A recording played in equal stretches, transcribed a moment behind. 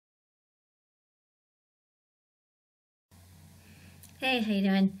Hey, how you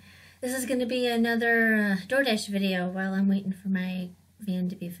doing? This is going to be another Doordash video while I'm waiting for my van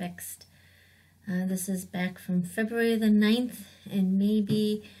to be fixed. This is back from February the 9th, and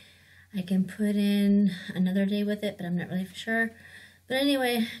maybe I can put in another day with it, but I'm not really for sure. But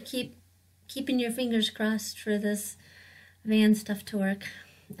anyway, keeping your fingers crossed for this van stuff to work.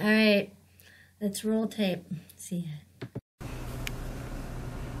 Alright, let's roll tape. See ya.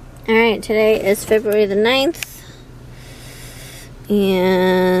 Alright, today is February the 9th.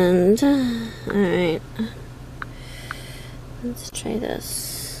 And, alright, let's try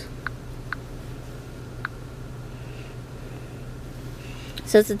this. It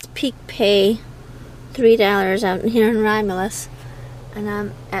says it's peak pay, $3 out here in Romulus, and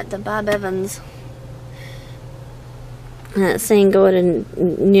I'm at the Bob Evans. And it's saying go to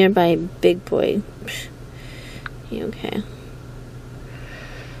nearby Big Boy. Okay.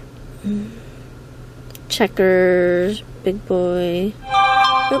 Checkers, Big Boy.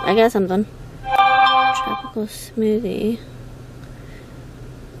 Oop, I got something. Tropical smoothie.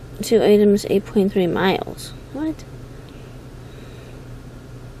 2 items, 8.3 miles. What?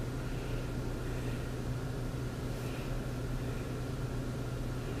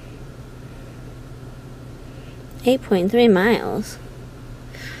 $8.3 miles.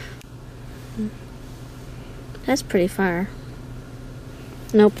 That's pretty far.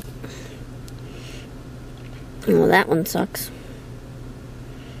 Nope. Well, that one sucks.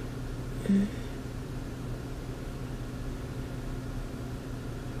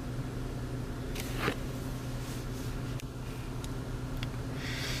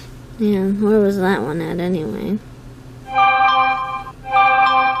 Yeah, where was that one at anyway?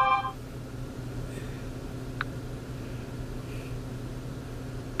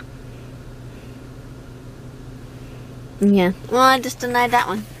 Yeah, well, I just denied that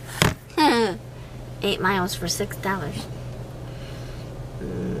one. 8 miles for $6.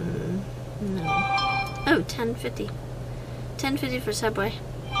 No. Oh, $10.50. $10.50 for Subway.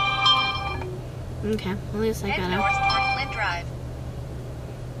 Okay, at least I got it. North toward Flint Drive.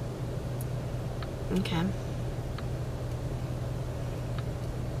 Okay.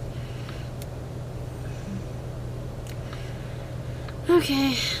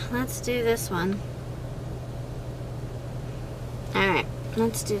 Okay, let's do this one. Alright,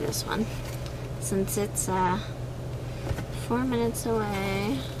 let's do this one. Since it's 4 minutes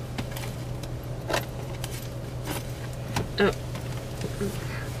away. Oh.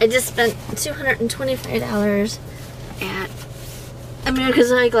 I just spent $225 at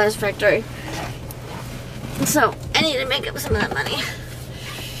America's Eyeglass Factory. So, I need to make up some of that money.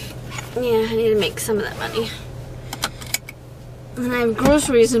 Yeah, I need to make some of that money. And I have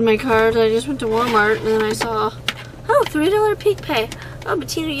groceries in my cart. I just went to Walmart and then I saw, oh, $3 peak pay. Oh,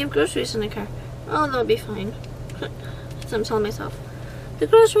 Bettina, you have groceries in the car. Oh, they'll be fine. As I'm telling myself. The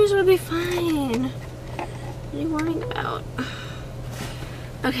groceries will be fine. What are you worrying about?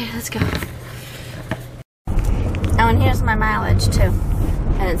 Okay, let's go. Oh, and here's my mileage, too.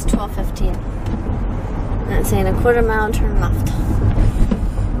 And it's 12:15. And it's saying a quarter mile turn left.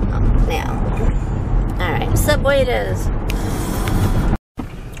 Oh, now. Alright, Subway it is.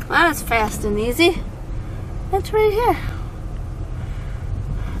 Well, that was fast and easy. It's right here.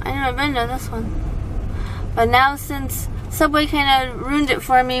 I never been to this one. But now since Subway kind of ruined it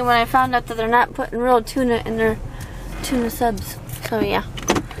for me when I found out that they're not putting real tuna in their tuna subs. So yeah,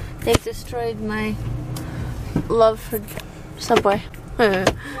 they destroyed my love for Subway. They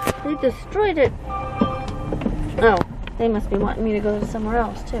destroyed it. Oh, they must be wanting me to go to somewhere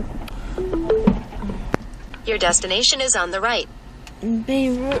else too. Your destination is on the right.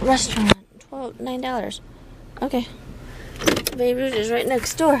 Beirut restaurant, $9. Okay. Beirut is right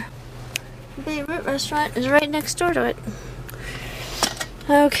next door. Beirut restaurant is right next door to it.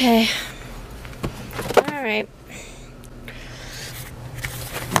 Okay. Alright.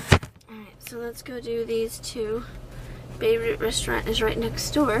 Alright, so let's go do these two. Beirut restaurant is right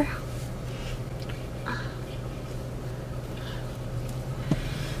next door. Let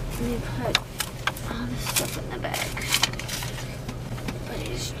me put all this stuff in the bag.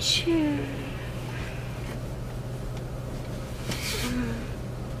 Everybody's chair.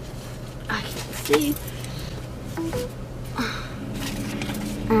 I can't see.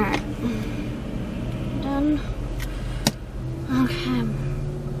 Alright. Done. Okay.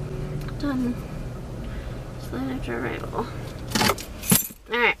 Done. Slide after arrival.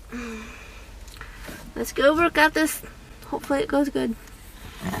 Alright. Let's go work out this. Hopefully it goes good.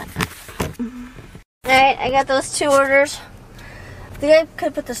 Alright, I got those 2 orders. The guy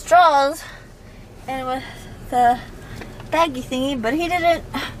could put the straws in with the baggy thingy, but he didn't.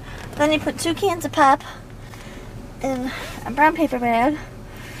 Then he put 2 cans of pop in a brown paper bag.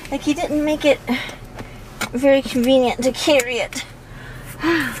 Like, he didn't make it very convenient to carry it.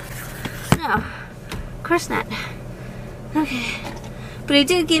 No, of course not. Okay. But he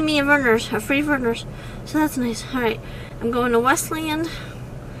did give me a free Vernors. So that's nice. Alright, I'm going to Westland.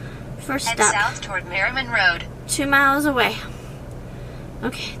 First stop. Head south toward Merriman Road. 2 miles away.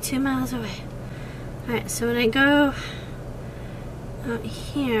 Okay, 2 miles away. Alright, so when I go out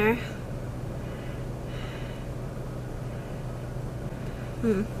here.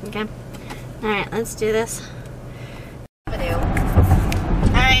 Okay. Alright, let's do this.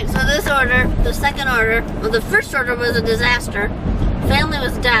 Alright, so this order, the second order, well, the first order was a disaster. Family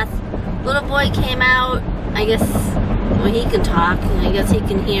was death. Little boy came out, I guess, well, he can talk, I guess he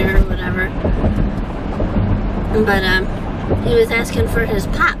can hear or whatever. But, he was asking for his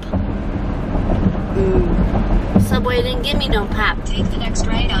pop. Subway didn't give me no pop. Take the next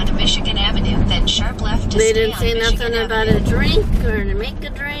right onto Michigan Avenue, then sharp left to They stay didn't say nothing about a drink, or to make a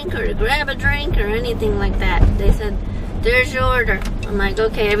drink, or to grab a drink, or anything like that. They said, there's your order. I'm like,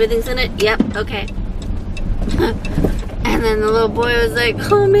 okay, everything's in it? Yep, okay. And then the little boy was like,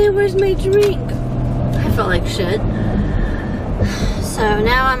 oh man, where's my drink? I felt like shit. So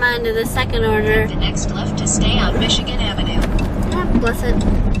now I'm on to the second order. Take the next left to stay on Michigan Avenue. God bless it.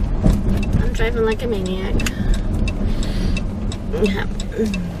 I'm driving like a maniac. Yeah.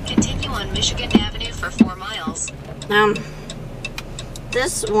 Continue on Michigan Avenue for 4 miles.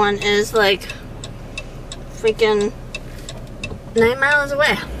 This one is like freaking 9 miles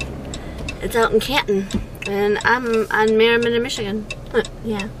away. It's out in Canton, and I'm on Merriman in Michigan.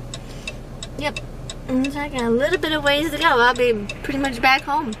 Yeah. Yep. It's like a little bit of ways to go. I'll be pretty much back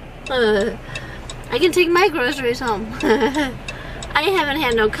home. I can take my groceries home. I haven't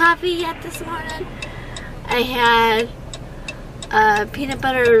had no coffee yet this morning. I had peanut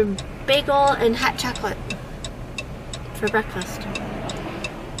butter bagel and hot chocolate for breakfast.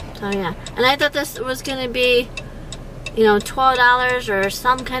 So yeah, and I thought this was gonna be, you know, $12 or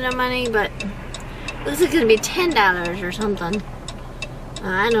some kind of money, but it looks like it's gonna be $10 or something.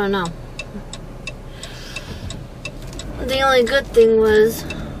 I don't know. The only good thing is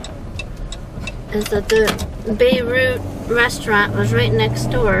that the Beirut restaurant was right next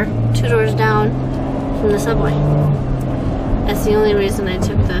door, 2 doors down from the Subway. That's the only reason I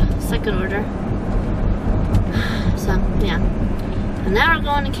took the second order. So, yeah. And now we're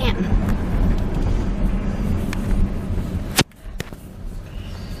going to Canton.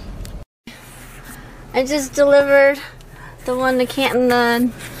 I just delivered the one to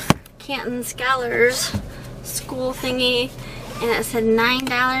Canton, Canton Scholars School thingy, and it said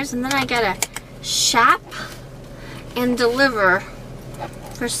 $9, and then I got a shop and deliver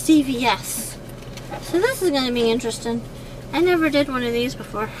for CVS. So this is going to be interesting. I never did one of these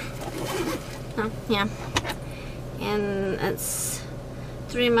before. Oh, yeah. And it's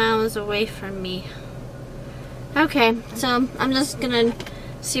 3 miles away from me. Okay, so I'm just gonna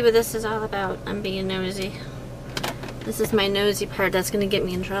see what this is all about. I'm being nosy. This is my nosy part that's gonna get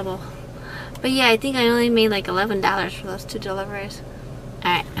me in trouble. But yeah, I think I only made like $11 for those 2 deliveries.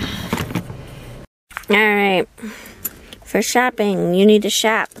 Alright. Alright. For shopping, you need to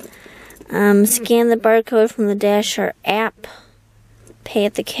shop. Scan the barcode from the Dasher app. Pay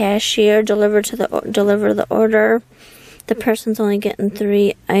at the cashier. Deliver the order. The person's only getting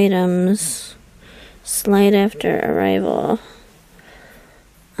 3 items. Slide after arrival.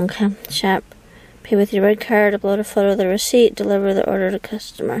 Okay, shop. Pay with your red card. Upload a photo of the receipt. Deliver the order to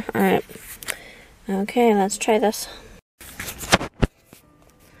customer. Alright. Okay, let's try this.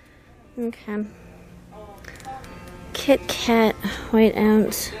 Okay. Kit Kat, white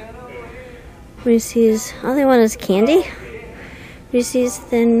ounce. Reese's, all they want is candy. Reese's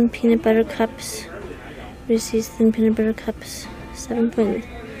thin peanut butter cups. Reese's thin peanut butter cups.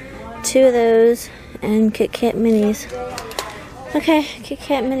 7.2 of those. And Kit Kat minis. Okay, Kit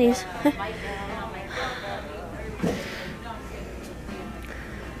Kat minis.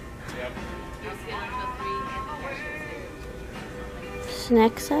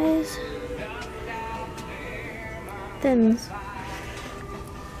 Snack size. Thins.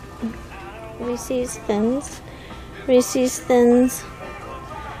 Reese's Thins. Reese's Thins.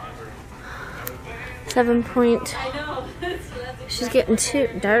 7 point. She's getting too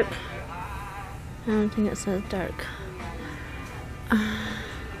dark. I don't think it says dark.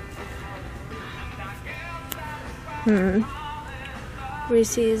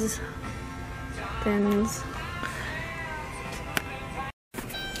 Reese's Thins.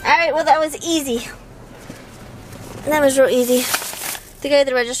 Alright, well that was easy. That was real easy. The guy at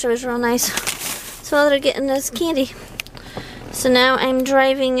the register was real nice. So all they're getting is candy. So now I'm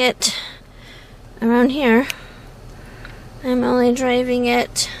driving it around here I'm only driving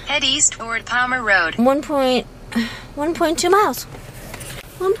it Head east toward Palmer Road. 1.2 miles.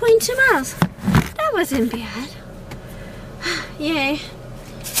 1.2 miles. That wasn't bad. Yay.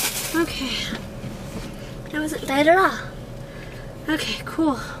 Okay. That wasn't bad at all. Okay,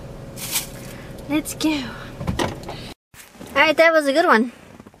 cool. Let's go. Alright, that was a good one.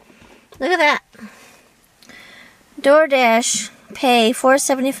 Look at that. Doordash pay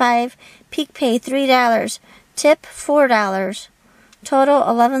 $4.75, peak pay $3, tip $4, total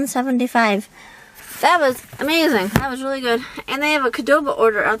 $11.75. That was amazing. That was really good. And they have a Qdoba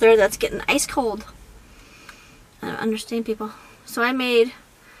order out there that's getting ice cold. I don't understand people. So I made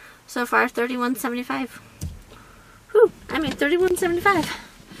so far $31.75. Whew, I made $31.75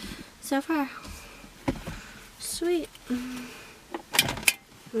 so far. Sweet.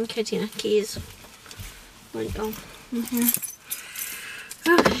 Okay, Tina, keys. Where'd it go?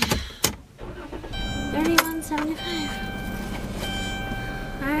 Okay. $31.75.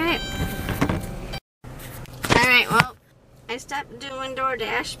 Alright. Alright, well, I stopped doing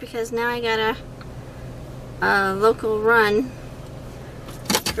Doordash because now I got a local run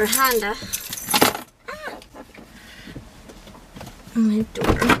for Honda. My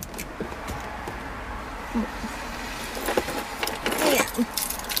door. Yeah.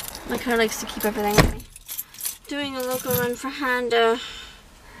 My car likes to keep everything away. Doing a local run for Honda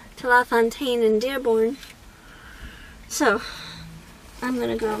to La Fontaine and Dearborn. So, I'm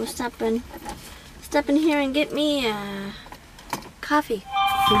gonna go step in here and get me a coffee.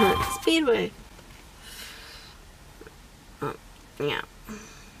 Speedway. Oh, yeah.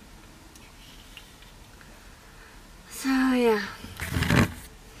 So, yeah.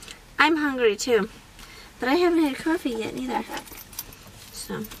 I'm hungry too, but I haven't had coffee yet either.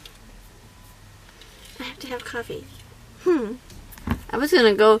 So, I have to have coffee. I was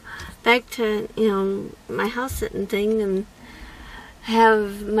gonna go back to, my house sitting thing and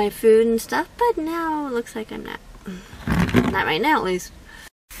have my food and stuff, but now it looks like I'm not. Not right now, at least.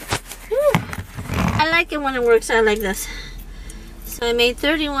 I like it when it works out like this. So I made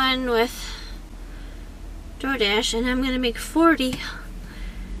 31 with Doordash, and I'm gonna make 40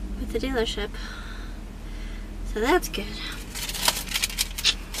 with the dealership. So that's good.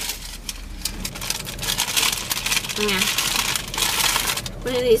 Yeah.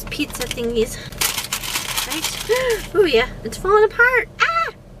 One of these pizza thingies. Right? Oh yeah, it's falling apart.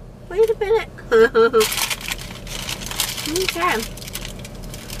 Ah! Wait a minute. Okay.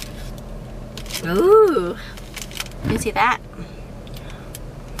 Ooh. You see that?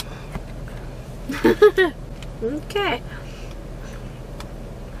 Okay.